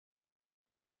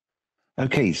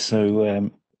Okay, so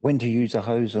when to use a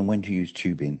hose and when to use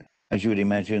tubing. As you would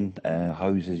imagine,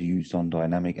 hose is used on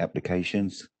dynamic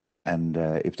applications, and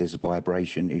if there's a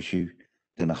vibration issue,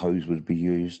 then a hose would be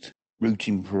used.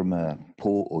 Routing from a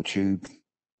port or tube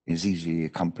is easily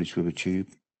accomplished with a tube.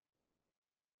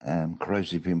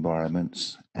 Corrosive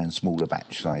environments and smaller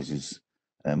batch sizes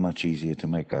are much easier to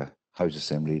make a hose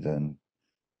assembly than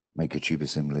make a tube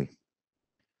assembly.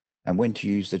 And when to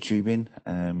use the tubing,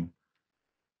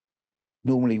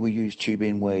 normally we use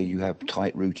tubing where you have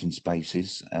tight routing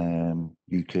spaces.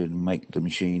 You can make the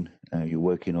machine you're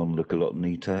working on look a lot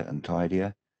neater and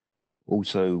tidier.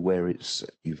 Also where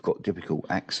you've got difficult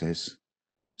access,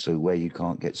 so where you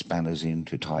can't get spanners in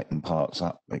to tighten parts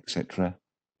up, etc.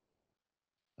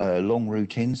 Long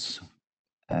routings,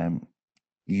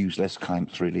 use less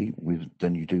clamps really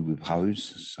than you do with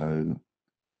hose. So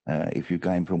if you're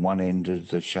going from one end of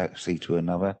the chassis to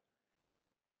another,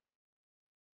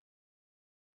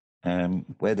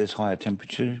 where there's higher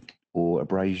temperature or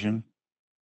abrasion.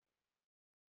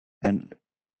 And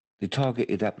the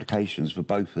targeted applications for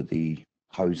both of the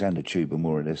hose and the tube are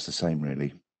more or less the same,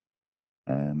 really.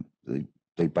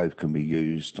 They both can be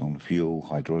used on fuel,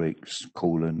 hydraulics,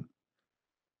 coolant,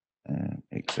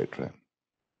 etc.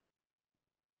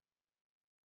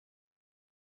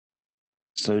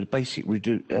 So the basic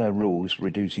rules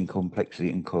reducing complexity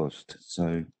and cost.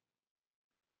 So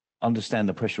understand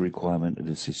the pressure requirement of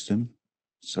the system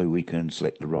so we can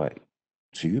select the right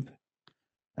tube.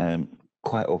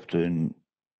 Quite often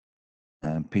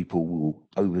people will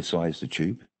oversize the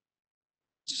tube.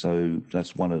 So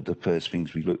that's one of the first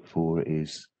things we look for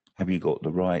is, have you got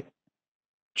the right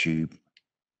tube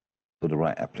for the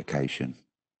right application?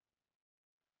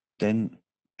 Then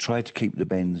try to keep the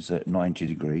bends at 90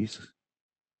 degrees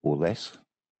or less.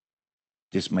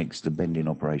 This makes the bending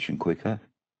operation quicker,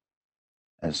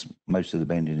 as most of the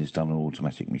bending is done on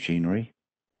automatic machinery.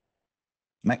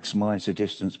 Maximize the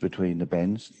distance between the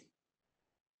bends.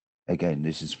 Again,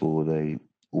 this is for the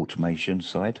automation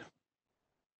side.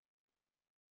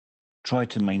 Try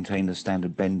to maintain the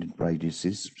standard bend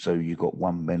radiuses, so you've got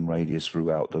one bend radius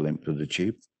throughout the length of the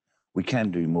tube. We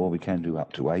can do more, we can do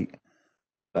up to 8,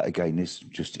 but again, this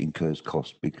just incurs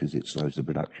cost because it slows the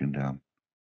production down.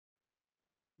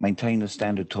 Maintain the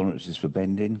standard tolerances for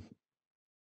bending.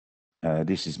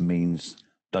 This means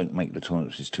don't make the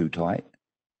tolerances too tight,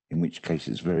 in which case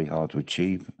it's very hard to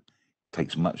achieve. It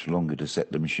takes much longer to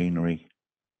set the machinery,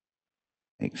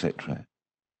 etc.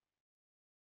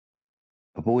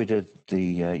 Avoid the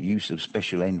use of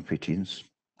special end fittings,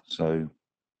 so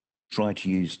try to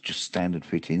use just standard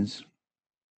fittings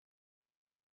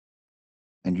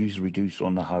and use a reducer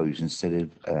on the hose instead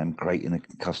of creating a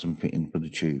custom fitting for the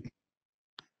tube.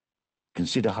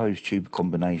 Consider hose tube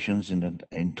combinations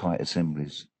in tight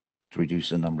assemblies to reduce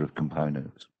the number of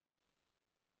components.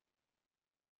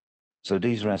 So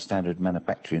these are our standard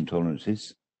manufacturing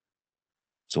tolerances.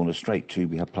 So on a straight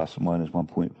tube, we have plus or minus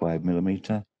 1.5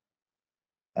 millimeter.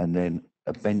 And then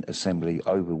a bent assembly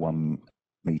over 1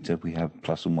 meter, we have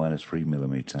plus or minus 3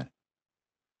 millimeter.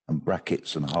 And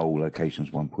brackets and hole locations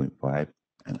 1.5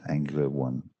 and angular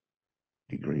 1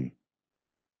 degree.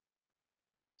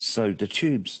 So the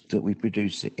tubes that we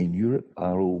produce in Europe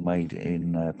are all made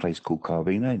in a place called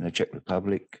Karviná in the Czech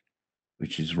Republic,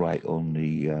 which is right on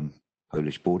the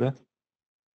Polish border.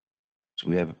 So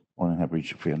we have on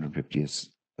average 350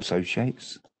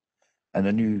 associates. And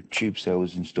a new tube cell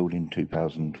was installed in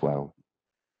 2012.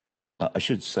 But I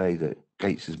should say that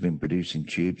Gates has been producing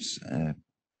tubes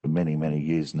for many, many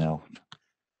years now,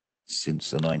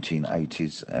 since the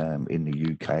 1980s in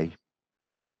the UK,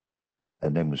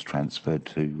 and then was transferred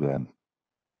to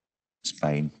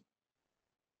Spain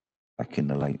back in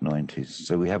the late 90s.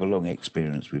 So we have a long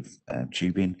experience with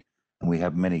tubing, and we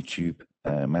have many tube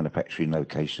manufacturing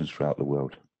locations throughout the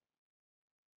world.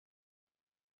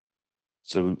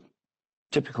 So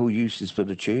typical uses for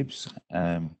the tubes,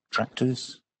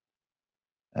 tractors,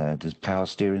 the power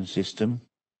steering system,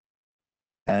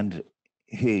 and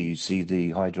here you see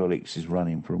the hydraulics is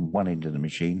running from one end of the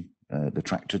machine, the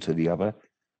tractor, to the other.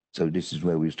 So this is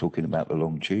where we was talking about the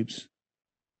long tubes.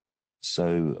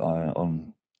 So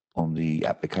on the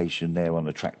application there on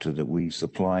the tractor that we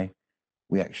supply,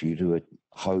 we actually do a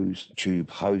tube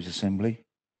hose assembly,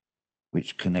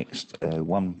 which connects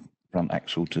one front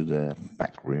axle to the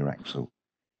back rear axle.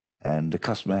 And the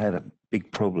customer had a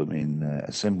big problem in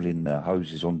assembling the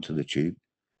hoses onto the tube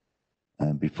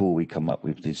before we come up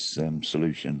with this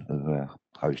solution of a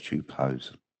hose tube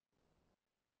hose.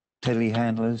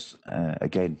 Telehandlers,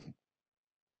 again,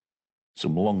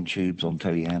 some long tubes on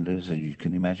telehandlers, as you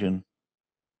can imagine,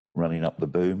 running up the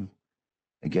boom.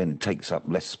 Again, it takes up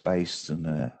less space than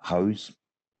a hose,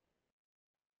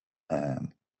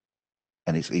 and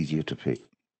it's easier to fit.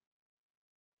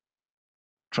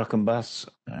 Truck and bus,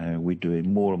 we're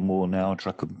doing more and more now.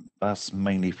 Truck and bus,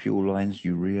 mainly fuel lines,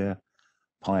 urea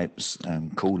pipes,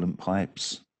 coolant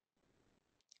pipes.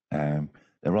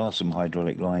 There are some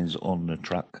hydraulic lines on the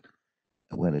truck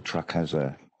where the truck has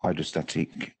a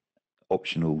hydrostatic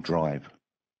optional drive.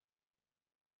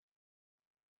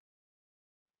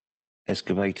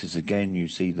 Excavators, again, you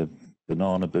see the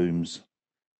banana booms,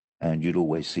 and you'd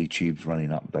always see tubes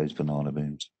running up those banana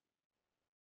booms.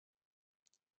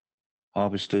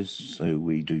 Harvesters, so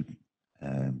we do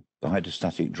the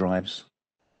hydrostatic drives,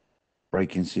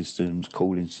 braking systems,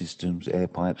 cooling systems, air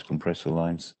pipes, compressor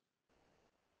lines,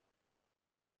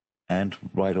 and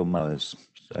ride-on mowers.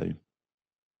 So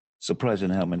surprising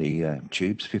how many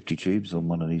tubes, 50 tubes on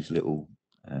one of these little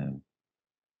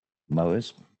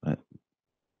mowers. But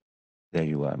there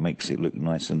you are, it makes it look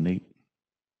nice and neat.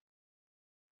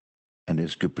 And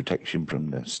there's good protection from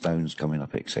the stones coming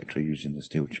up, etc., using the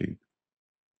steel tube.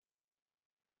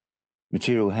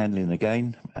 Material handling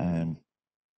again,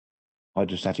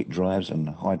 hydrostatic drives and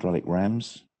hydraulic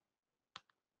rams.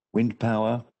 Wind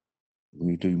power,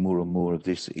 we do more and more of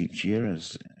this each year.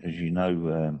 As you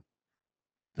know,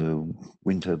 the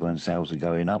wind turbine sales are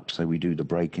going up, so we do the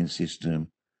braking system,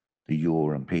 the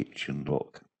yaw and pitch and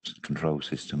lock control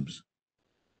systems.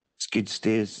 Skid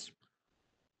steers,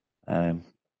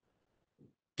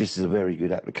 this is a very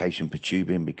good application for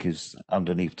tubing because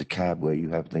underneath the cab where you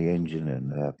have the engine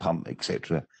and pump,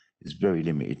 etc., is very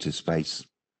limited to space.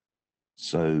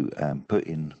 So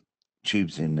putting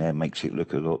tubes in there makes it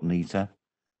look a lot neater.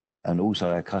 And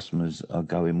also our customers are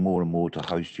going more and more to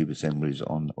hose tube assemblies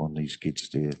on these skid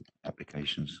steer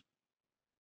applications.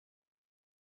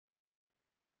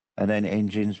 And then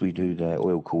engines, we do the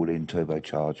oil cooling,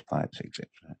 turbocharged pipes, etc.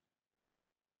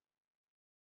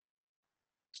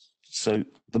 So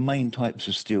the main types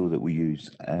of steel that we use,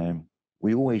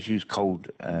 we always use cold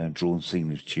drawn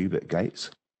seamless tube at gates.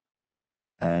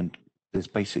 And there's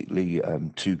basically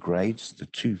two grades, the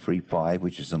 235,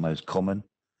 which is the most common.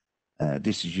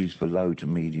 This is used for low to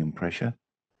medium pressure.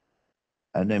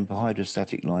 And then for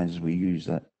hydrostatic lines, we use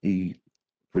that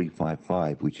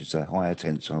E355, which is a higher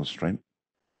tensile strength.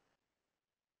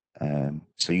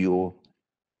 So you're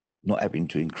not having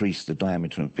to increase the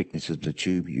diameter and thickness of the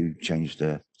tube, you change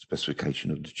the specification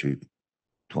of the tube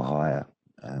to a higher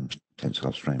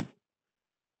tensile strength.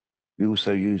 We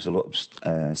also use a lot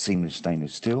of seamless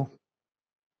stainless steel.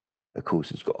 Of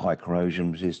course, it's got high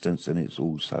corrosion resistance, and it's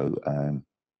also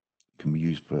can be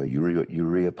used for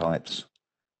urea pipes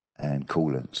and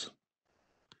coolants.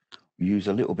 We use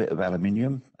a little bit of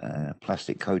aluminium,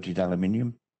 plastic coated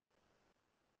aluminium,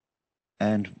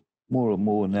 and more and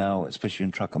more now, especially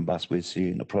in truck and bus, we're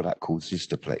seeing a product called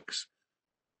Sisterplex,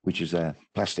 which is a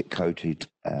plastic coated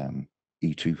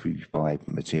E235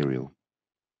 material.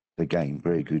 Again,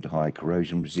 very good high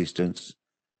corrosion resistance.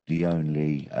 The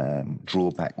only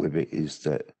drawback with it is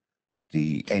that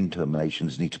the end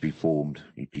terminations need to be formed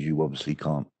because you obviously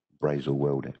can't braze or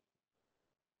weld it.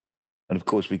 And of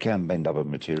course, we can bend other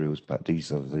materials, but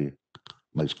these are the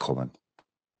most common.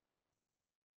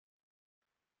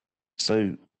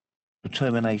 So the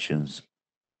terminations,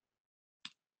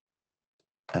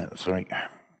 So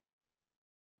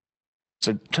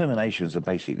terminations are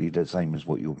basically the same as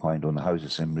what you'll find on the hose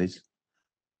assemblies.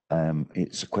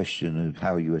 It's a question of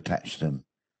how you attach them.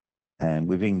 And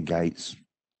within gates,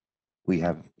 we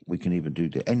can even do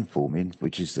the end forming,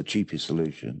 which is the cheapest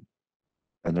solution.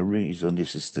 And the reason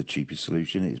this is the cheapest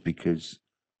solution is because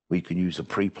we can use a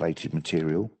pre-plated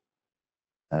material,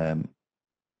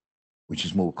 which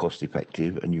is more cost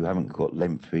effective, and you haven't got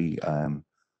lengthy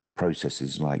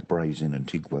processes like brazing and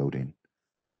TIG welding.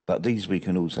 But these we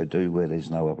can also do where there's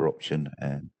no other option.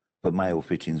 For male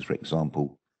fittings, for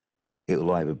example,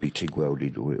 it'll either be TIG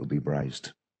welded or it'll be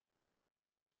brazed.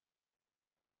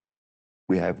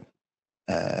 We have,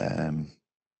 as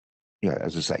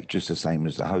I say, just the same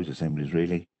as the hose assemblies,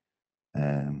 really.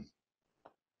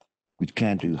 We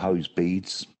can do hose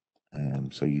beads,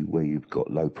 where you've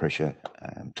got low pressure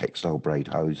textile braid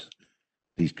hose.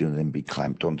 These can then be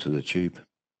clamped onto the tube.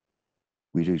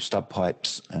 We do stub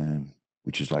pipes,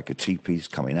 which is like a T-piece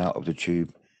coming out of the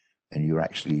tube, and you're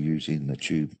actually using the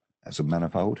tube as a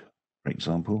manifold, for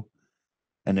example.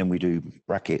 And then we do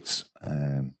brackets,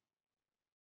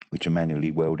 which are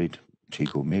manually welded,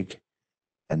 TIG or MIG.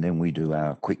 And then we do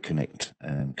our quick connect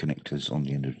connectors on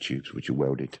the end of the tubes, which are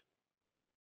welded.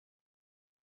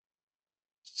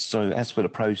 So as for the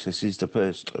processes, the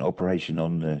first operation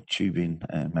on the tubing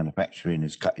manufacturing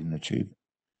is cutting the tube.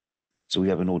 So we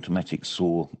have an automatic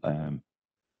saw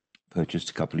purchased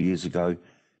a couple of years ago.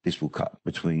 This will cut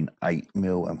between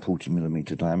 8mm and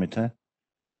 40mm diameter.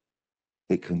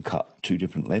 It can cut 2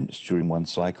 different lengths during one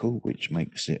cycle, which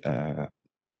makes it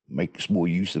makes more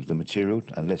use of the material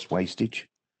and less wastage.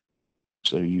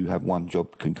 So you have one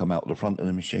job can come out the front of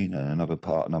the machine and another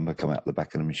part number come out the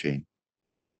back of the machine.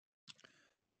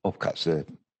 Offcuts are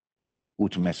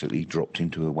automatically dropped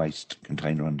into a waste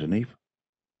container underneath.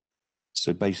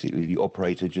 So basically the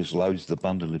operator just loads the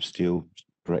bundle of steel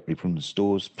directly from the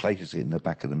stores, places it in the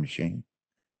back of the machine.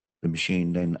 The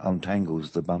machine then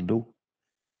untangles the bundle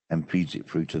and feeds it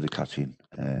through to the cutting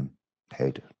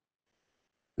head.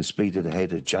 The speed of the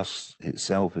head adjusts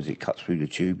itself as it cuts through the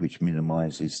tube, which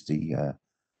minimizes the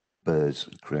burrs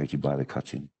created by the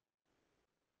cutting.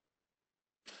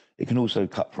 It can also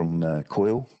cut from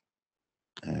coil,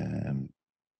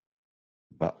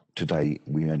 but today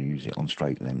we only use it on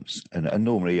straight lengths. And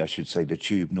normally, I should say, the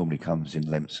tube normally comes in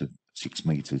lengths of 6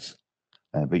 meters,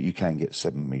 but you can get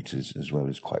 7 meters as well,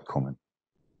 is quite common.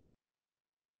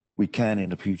 We can in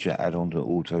the future add on the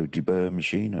auto deburr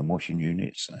machine and washing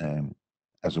units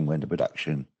as and when the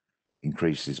production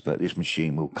increases, but this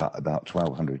machine will cut about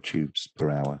 1,200 tubes per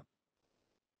hour.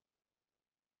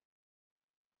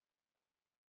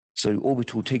 So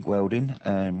orbital TIG welding,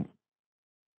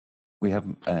 we have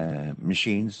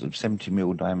machines of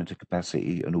 70mm diameter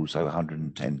capacity and also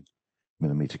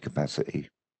 110mm capacity.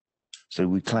 So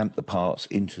we clamp the parts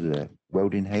into the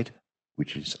welding head,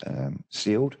 which is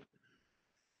sealed,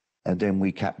 and then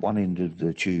we cap one end of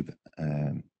the tube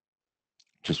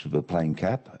just with a plain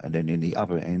cap, and then in the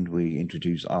other end we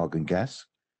introduce argon gas,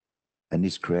 and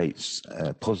this creates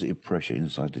positive pressure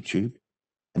inside the tube,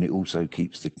 and it also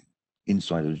keeps the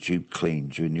inside of the tube clean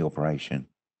during the operation.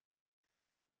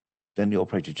 Then the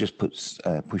operator just pushes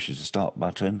the start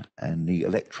button, and the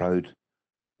electrode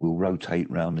will rotate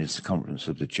around the circumference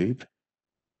of the tube,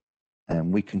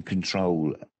 and we can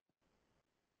control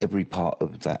every part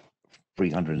of that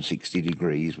 360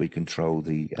 degrees. We control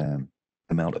the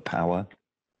amount of power,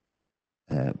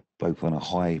 both on a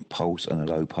high pulse and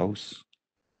a low pulse.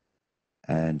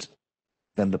 And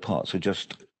then the parts are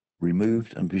just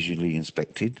removed and visually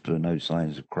inspected for no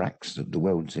signs of cracks, that the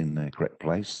weld's in the correct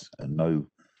place and no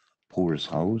porous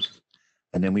holes.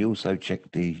 And then we also check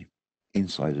the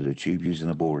inside of the tube using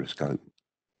a borescope.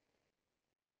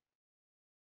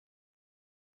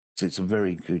 So it's a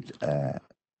very good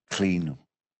clean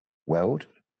weld.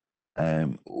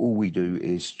 All we do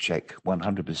is check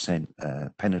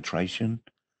 100% penetration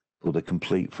for the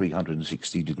complete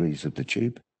 360 degrees of the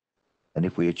tube. And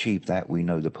if we achieve that, we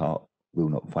know the part will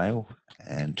not fail.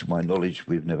 And to my knowledge,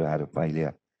 we've never had a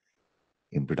failure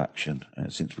in production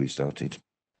since we started.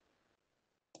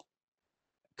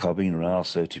 Carbine are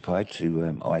certified to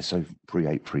ISO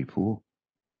 3834.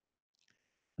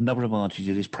 Another advantage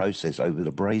of this process over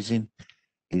the brazing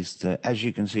is that, as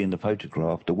you can see in the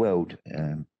photograph, the weld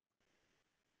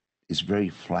is very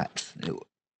flat,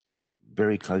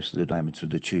 very close to the diameter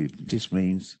of the tube. This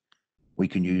means we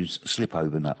can use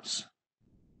slip-over nuts,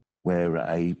 where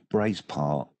a braze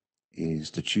part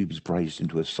is the tube is brazed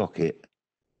into a socket,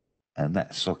 and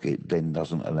that socket then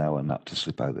doesn't allow a nut to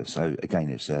slip over. So again,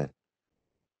 it's a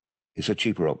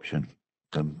cheaper option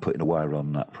than putting a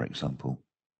wire-on nut, for example.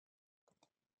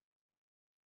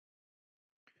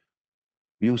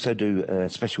 We also do a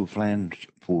special flange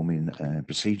forming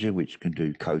procedure, which can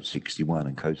do code 61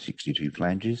 and code 62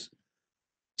 flanges.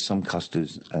 Some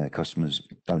customers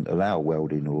don't allow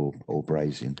welding or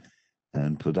brazing,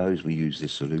 and for those we use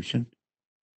this solution.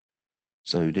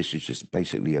 So this is just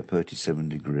basically a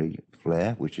 37-degree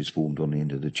flare, which is formed on the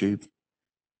end of the tube.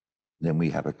 Then we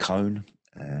have a cone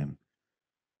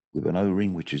with an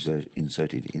O-ring, which is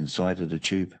inserted inside of the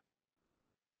tube.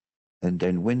 And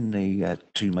then when the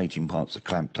 2 mating parts are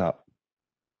clamped up,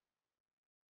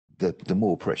 the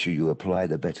more pressure you apply,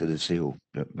 the better the seal,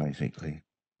 basically.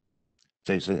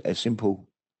 So it's a simple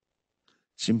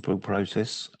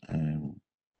process.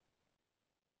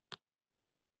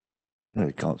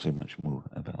 I can't say much more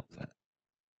about that.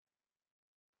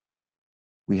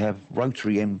 We have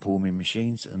rotary end forming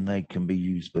machines, and they can be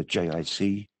used for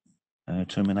JIC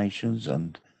terminations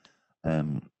and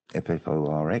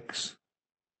FFORX.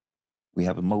 We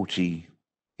have a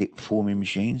multi-hit forming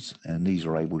machines, and these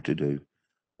are able to do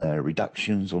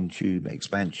reductions on tube,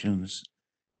 expansions,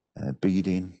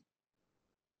 beading,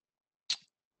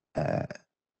 and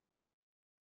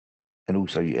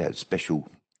also special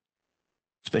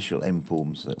end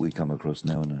forms that we come across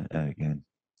now and again.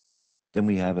 Then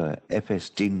we have a FS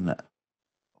DIN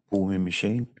forming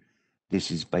machine.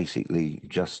 This is basically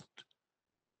just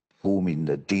forming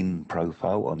the DIN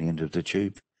profile on the end of the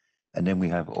tube. And then we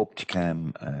have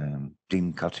Opticam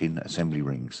DIN cutting assembly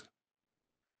rings.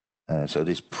 So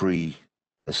this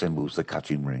pre-assembles the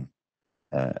cutting ring,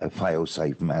 a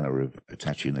fail-safe manner of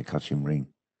attaching the cutting ring,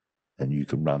 and you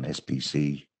can run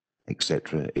SPC,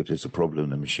 etc. If there's a problem,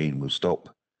 the machine will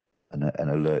stop and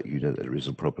alert you that there is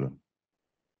a problem.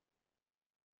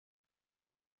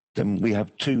 Then we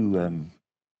have two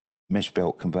mesh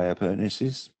belt conveyor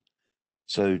furnaces.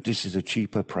 So this is a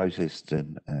cheaper process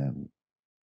than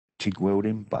TIG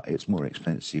welding, but it's more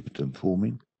expensive than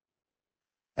forming.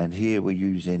 And here we're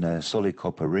using a solid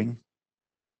copper ring.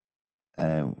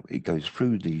 It goes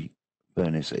through the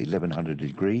furnace at 1100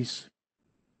 degrees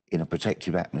in a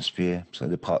protective atmosphere, so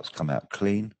the parts come out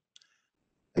clean.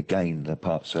 Again, the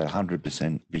parts are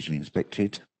 100% visually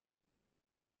inspected.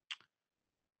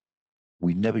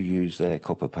 We never use their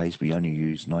copper paste, we only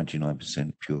use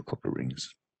 99% pure copper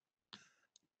rings.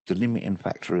 The limiting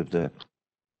factor of the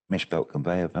mesh belt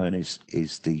conveyor furnace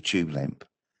is the tube length.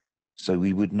 So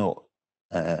we would not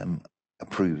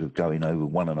approve of going over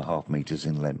 1.5 meters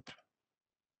in length.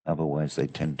 Otherwise, they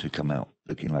tend to come out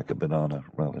looking like a banana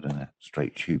rather than a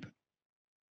straight tube.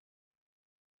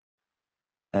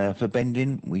 For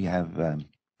bending, we have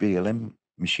BLM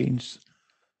machines.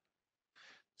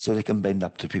 So they can bend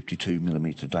up to 52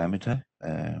 millimeter diameter.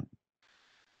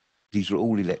 These are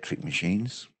all electric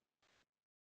machines.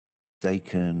 They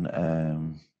can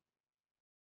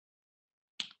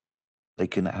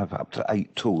have up to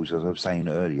 8 tools, as I was saying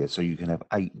earlier. So you can have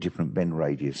 8 different bend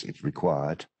radius if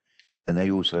required. And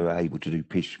they also are able to do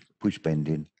push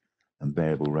bending and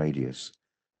variable radius.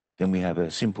 Then we have a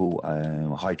simple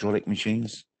hydraulic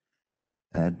machines.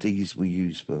 These we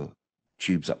use for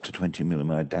tubes up to 20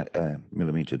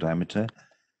 millimeter diameter.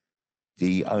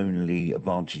 The only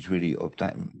advantage really of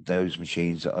those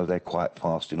machines are they're quite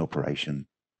fast in operation,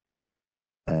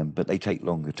 but they take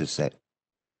longer to set.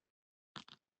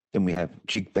 Then we have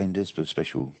jig benders for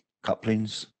special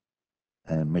couplings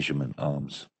and measurement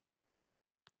arms.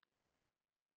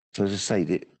 So as I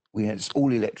say, it's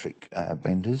all electric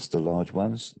benders, the large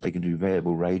ones. They can do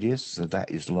variable radius, so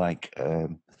that is like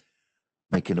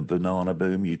making a banana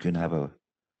boom. You can have a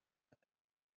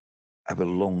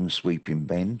long sweeping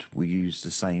bend. We use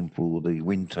the same for the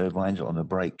wind turbines on the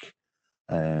brake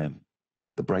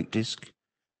disc.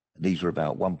 These are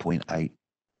about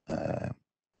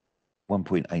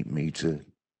 1.8 meter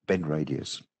bend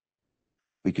radius.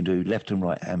 We can do left and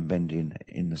right hand bending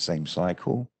in the same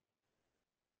cycle.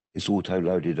 It's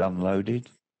auto-loaded, unloaded.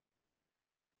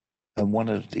 And one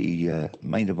of the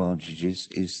main advantages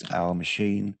is our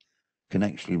machine can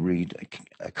actually read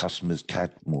a customer's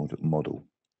CAD model.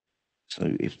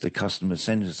 So if the customer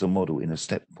sends us a model in a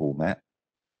step format,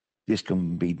 this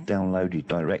can be downloaded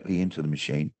directly into the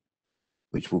machine,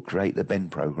 which will create the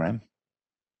bend program.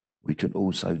 We can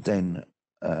also then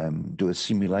do a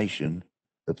simulation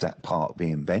of that part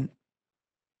being bent.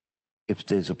 If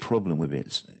there's a problem with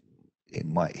it, it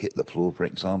might hit the floor, for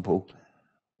example,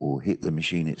 or hit the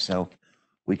machine itself.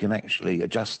 We can actually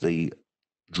adjust the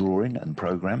drawing and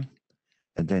program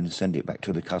and then send it back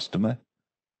to the customer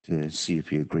to see if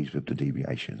he agrees with the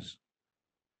deviations.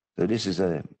 So this is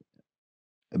a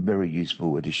very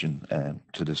useful addition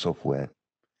to the software.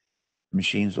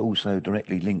 Machines also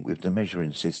directly link with the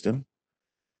measuring system.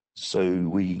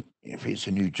 So if it's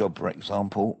a new job, for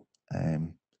example,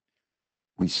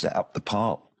 we set up the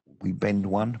part, we bend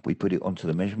one, we put it onto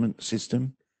the measurement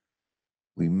system,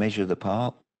 we measure the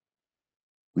part,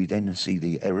 we then see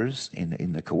the errors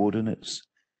in the coordinates,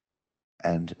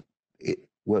 and it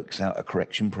works out a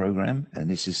correction program, and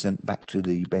this is sent back to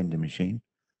the bender machine,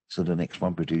 so the next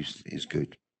one produced is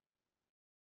good.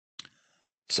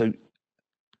 So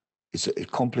it's a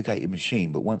complicated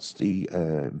machine, but once the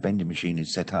bending machine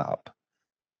is set up,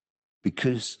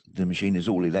 because the machine is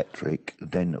all electric,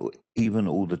 then even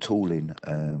all the tooling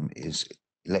is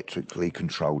electrically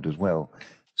controlled as well.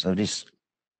 So this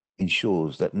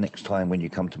ensures that next time when you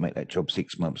come to make that job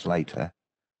 6 months later,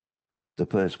 the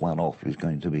first one off is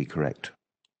going to be correct.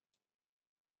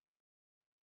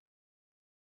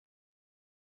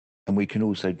 And we can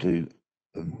also do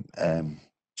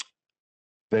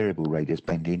variable radius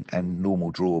bending and normal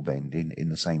draw bending in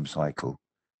the same cycle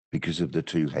because of the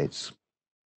 2 heads.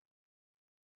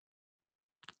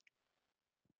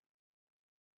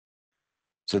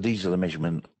 So these are the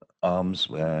measurement arms.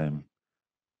 They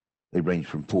range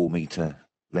from 4 meter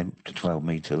length to 12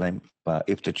 meter length. But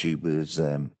if the tube is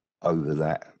over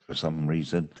that for some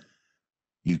reason,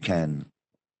 you can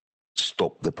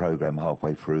stop the program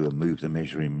halfway through and move the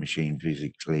measuring machine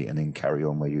physically and then carry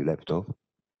on where you left off.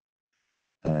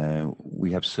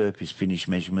 We have surface finish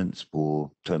measurements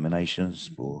for terminations,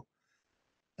 for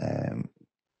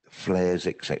flares,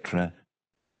 etc.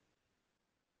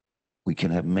 We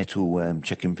can have metal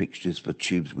checking fixtures for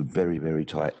tubes with very, very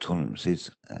tight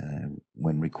tolerances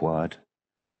when required.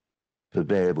 For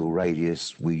variable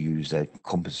radius, we use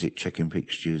composite checking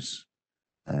fixtures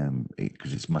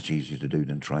because it's much easier to do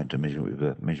than trying to measure with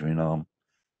a measuring arm.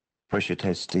 Pressure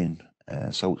testing,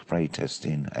 salt spray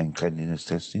testing, and cleanliness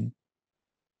testing.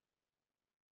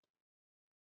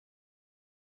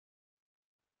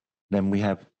 Then we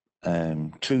have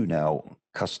two now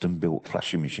custom-built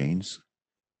flushing machines,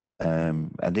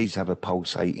 and these have a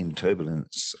pulsating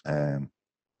turbulence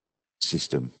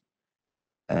system.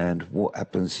 And what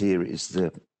happens here is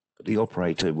the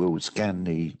operator will scan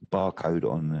the barcode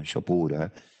on the shop order,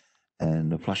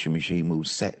 and the flushing machine will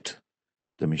set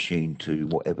the machine to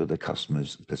whatever the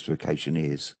customer's specification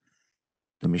is.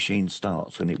 The machine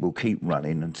starts and it will keep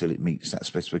running until it meets that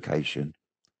specification.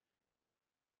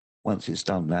 Once it's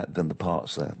done that, then the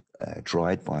parts are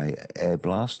dried by air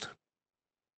blast.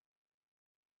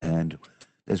 And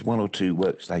there's one or two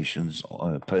workstations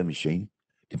per machine,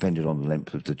 depending on the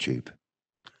length of the tube.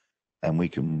 And we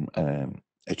can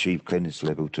achieve clearness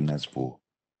level to NAS4.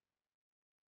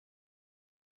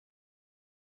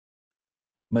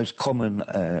 Most common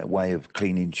way of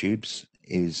cleaning tubes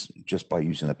is just by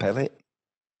using a pellet.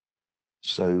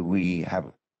 So we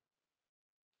have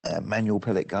manual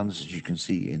pellet guns, as you can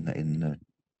see in the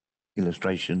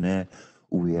illustration there,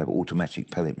 or we have automatic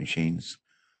pellet machines,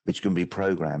 which can be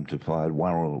programmed to fire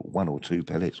one or two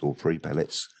pellets or 3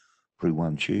 pellets through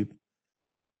one tube.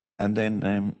 And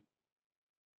then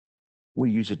we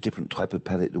use a different type of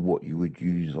pellet than what you would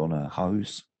use on a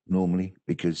hose normally,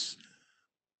 because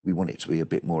we want it to be a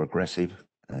bit more aggressive,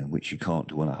 which you can't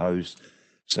do on a hose.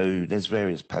 So there's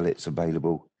various pellets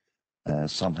available.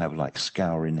 Some have like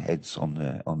scouring heads on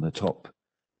the top,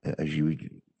 as you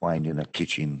would find in a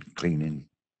kitchen cleaning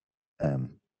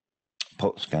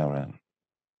pot scourer.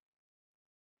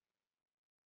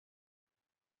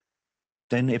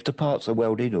 Then if the parts are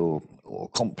welded or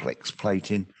complex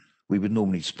plating, we would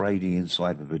normally spray the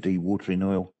inside with a dewatering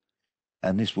oil,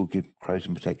 and this will give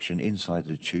corrosion protection inside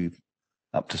the tube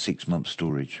up to 6 months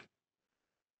storage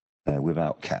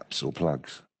without caps or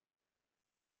plugs.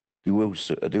 The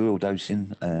oil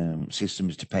dosing system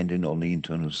is dependent on the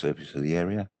internal surface of the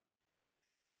area,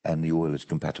 and the oil is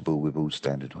compatible with all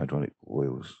standard hydraulic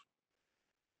oils.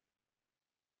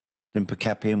 Then per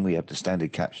capping, we have the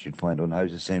standard caps you'd find on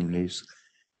hose assemblies,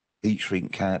 heat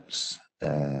shrink caps,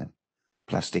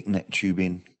 plastic net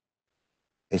tubing,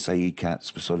 SAE caps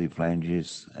for solid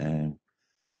flanges.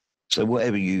 So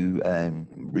whatever you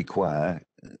require,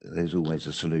 there's always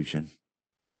a solution.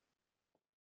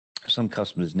 Some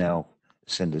customers now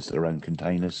send us their own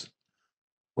containers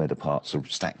where the parts are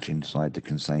stacked inside the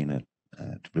container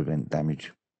to prevent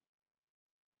damage.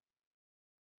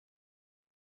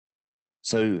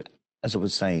 So, as I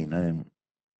was saying, a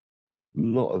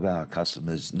lot of our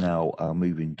customers now are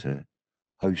moving to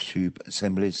hose tube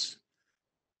assemblies,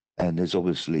 and there's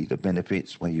obviously the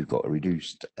benefits where you've got a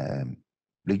reduced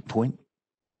leak point,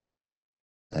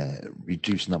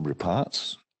 reduced number of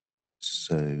parts,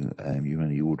 so you're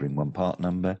only ordering one part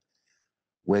number,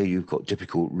 where you've got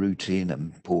difficult routing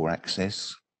and poor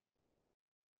access,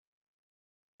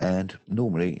 and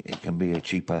normally it can be a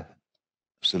cheaper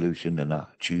solution than a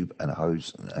tube and a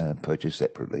hose purchased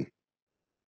separately.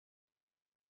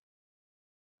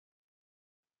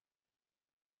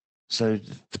 So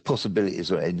the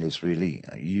possibilities are endless, really.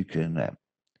 You can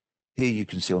here you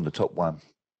can see on the top one,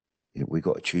 we've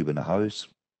got a tube and a hose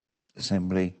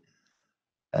assembly.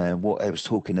 And what I was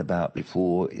talking about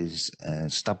before is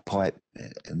stub pipe,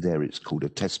 and there it's called a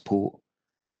test port.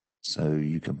 So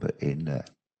you can put in a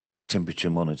temperature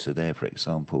monitor there, for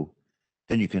example.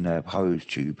 Then you can have hose,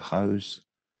 tube, hose,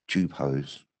 tube,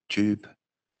 hose, tube.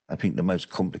 I think the most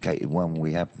complicated one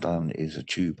we have done is a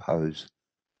tube, hose,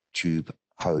 tube,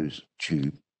 hose,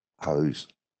 tube, hose,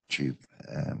 tube.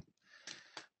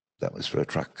 That was for a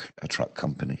truck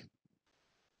company.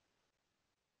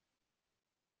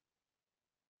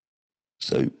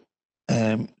 So,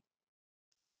 as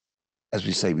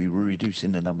we say, we were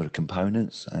reducing the number of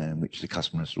components which the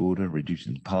customers order,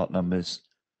 reducing the part numbers.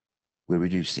 We're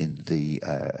reducing the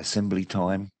assembly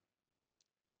time,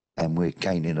 and we're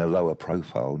gaining a lower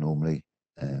profile normally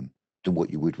than what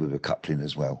you would with a coupling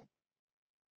as well.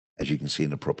 As you can see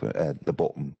in the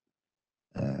bottom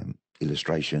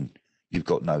illustration, you've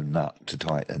got no nut to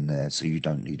tighten there, so you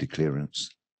don't need a clearance.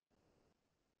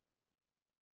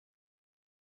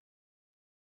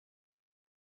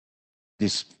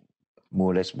 This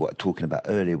more or less what I was talking about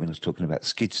earlier when I was talking about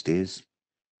skid steers.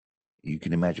 You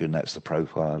can imagine that's the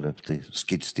profile of the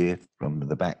skid steer from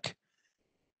the back,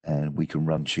 and we can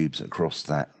run tubes across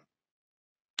that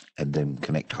and then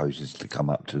connect hoses to come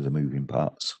up to the moving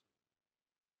parts.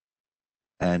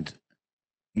 And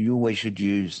you always should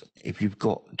use, if you've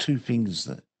got two things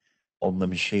that on the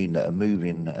machine that are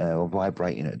moving or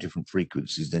vibrating at different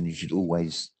frequencies, then you should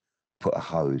always put a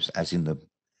hose, as in the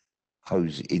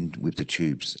hose in with the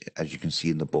tubes, as you can see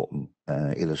in the bottom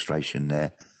illustration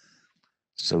there.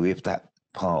 So if that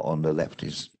part on the left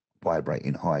is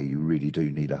vibrating high, you really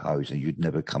do need a hose, and you'd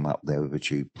never come up there with a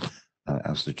tube,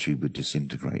 else the tube would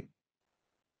disintegrate.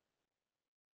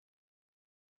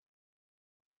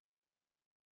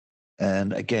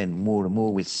 And again, more and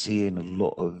more we're seeing a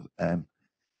lot of,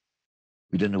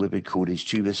 we don't know whether we call these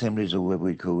tube assemblies or whether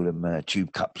we call them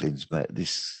tube couplings, but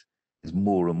this is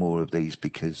more and more of these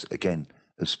because, again,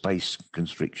 of space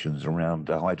constrictions around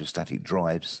hydrostatic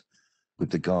drives with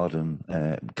the guarding,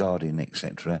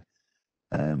 etc.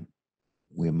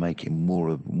 We're making more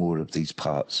of these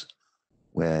parts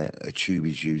where a tube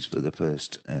is used for the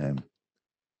first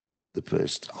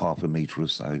half a meter or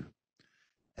so.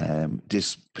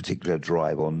 This particular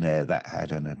drive on there, that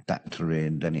had an adapter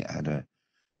in, then it had a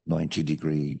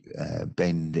 90-degree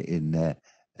bend in there,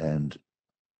 and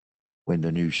when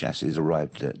the new chassis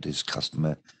arrived at this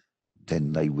customer,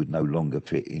 then they would no longer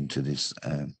fit into this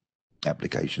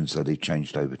application, so they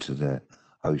changed over to the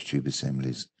hose tube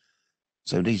assemblies.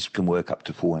 So these can work up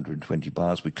to 420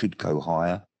 bars. We could go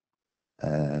higher,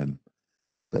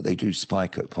 but they do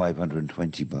spike at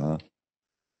 520 bar.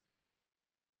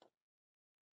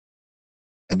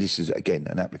 And this is, again,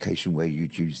 an application where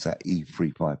you'd use that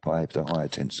E355, the higher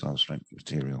tensile strength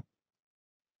material.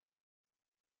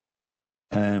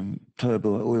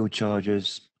 Turbo oil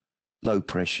chargers, low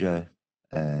pressure.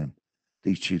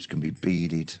 These tubes can be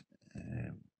beaded.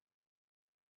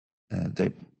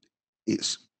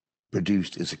 It's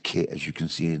produced as a kit, as you can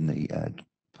see in the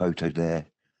photo there.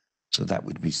 So that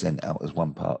would be sent out as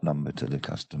one part number to the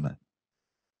customer.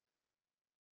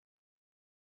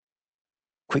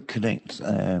 Quick connect.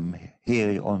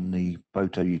 Here on the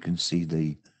photo, you can see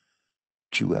the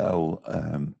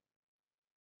QLL,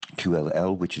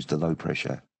 which is the low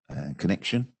pressure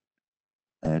connection.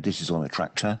 This is on a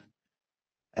tractor,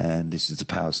 and this is the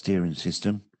power steering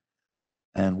system.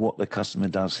 And what the customer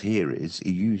does here is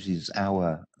he uses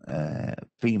our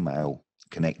female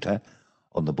connector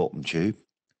on the bottom tube,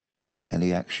 and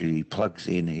he actually plugs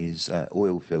in his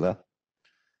oil filler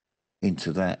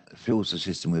into that, fills the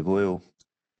system with oil,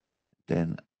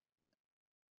 then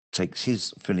takes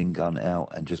his filling gun out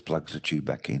and just plugs the tube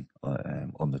back in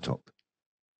on the top.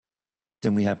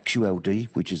 Then we have QLD,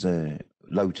 which is a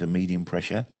low to medium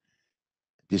pressure.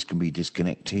 This can be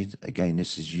disconnected. Again,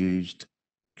 this is used,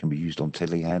 can be used on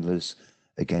telehandlers,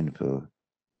 again for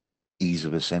ease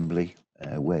of assembly,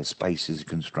 where space is a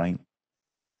constraint.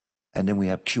 And then we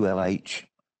have QLH.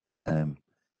 And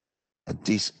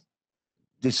this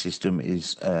system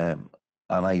is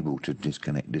unable to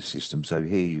disconnect this system. So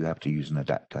here you have to use an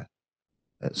adapter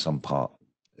at some part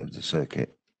of the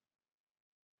circuit.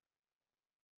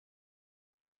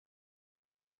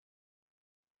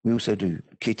 We also do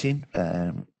kitting.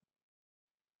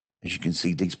 As you can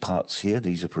see, these parts here,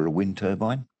 these are for a wind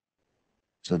turbine.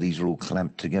 So these are all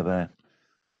clamped together.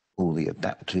 All the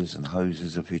adapters and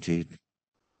hoses are fitted,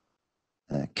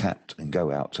 capped, and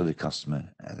go out to the customer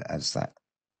as that,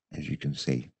 as you can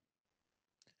see.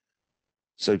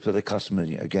 So for the customer,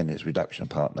 again, it's reduction of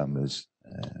part numbers,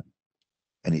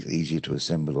 and it's easier to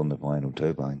assemble on the vinyl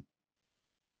turbine.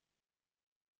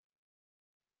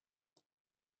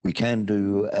 We can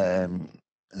do, as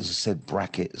I said,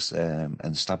 brackets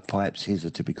and stub pipes. Here's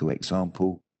a typical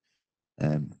example.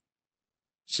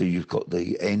 So you've got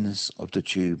the ends of the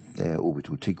tube, they're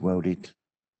orbital TIG welded,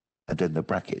 and then the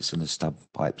brackets and the stub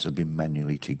pipes have been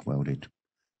manually TIG welded.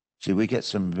 So we get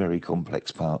some very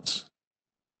complex parts.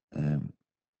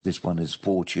 This one is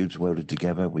 4 tubes welded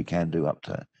together. We can do up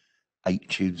to 8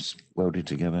 tubes welded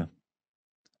together.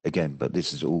 Again, but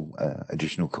this is all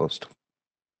additional cost.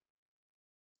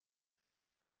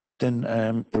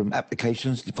 Then from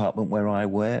applications department where I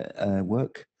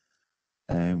work,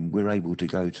 we're able to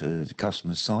go to the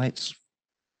customer sites.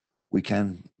 We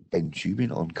can bend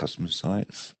tubing on customer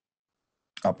sites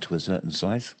up to a certain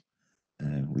size,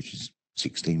 which is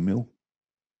 16 mil.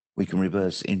 We can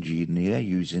reverse engineer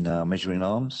using our measuring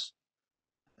arms,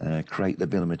 create the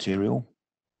bill of material,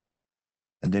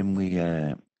 and then we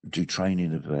do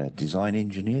training of design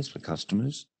engineers for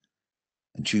customers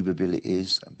and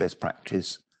tubabilities and best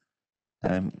practice.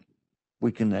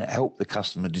 We can help the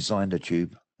customer design the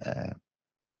tube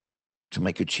to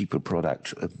make a cheaper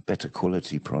product, a better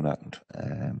quality product,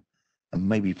 and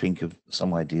maybe think of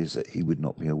some ideas that he would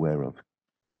not be aware of.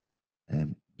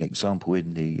 The example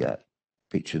in the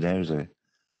picture there is a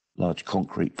large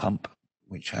concrete pump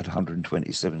which had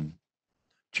 127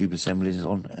 tube assemblies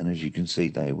on, and as you can see,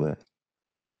 they were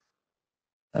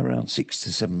around 6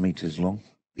 to 7 meters long,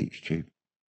 each tube.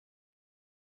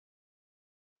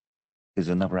 There's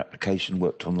another application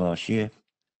worked on last year.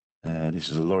 This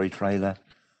is a lorry trailer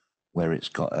where it's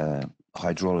got a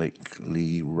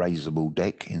hydraulically raisable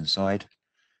deck inside,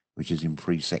 which is in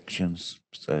 3 sections.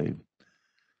 So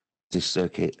this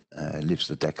circuit lifts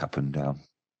the deck up and down.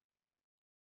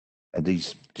 And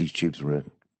these tubes were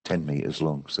 10 meters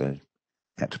long, so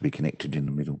had to be connected in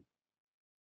the middle.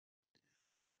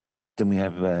 Then we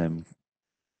have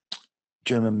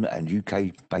German and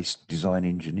UK-based design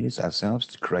engineers ourselves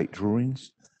to create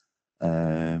drawings,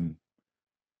 come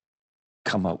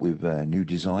up with new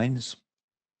designs,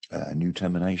 new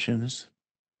terminations,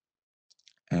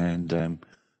 and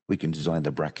we can design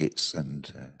the brackets,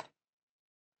 and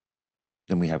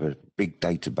then we have a big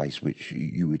database which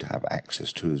you would have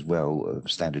access to as well,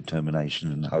 of standard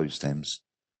termination and hose stems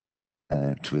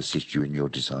to assist you in your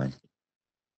design.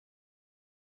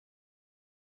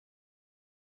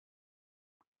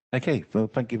 Okay, well,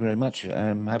 thank you very much.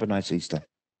 Have a nice Easter.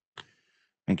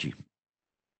 Thank you.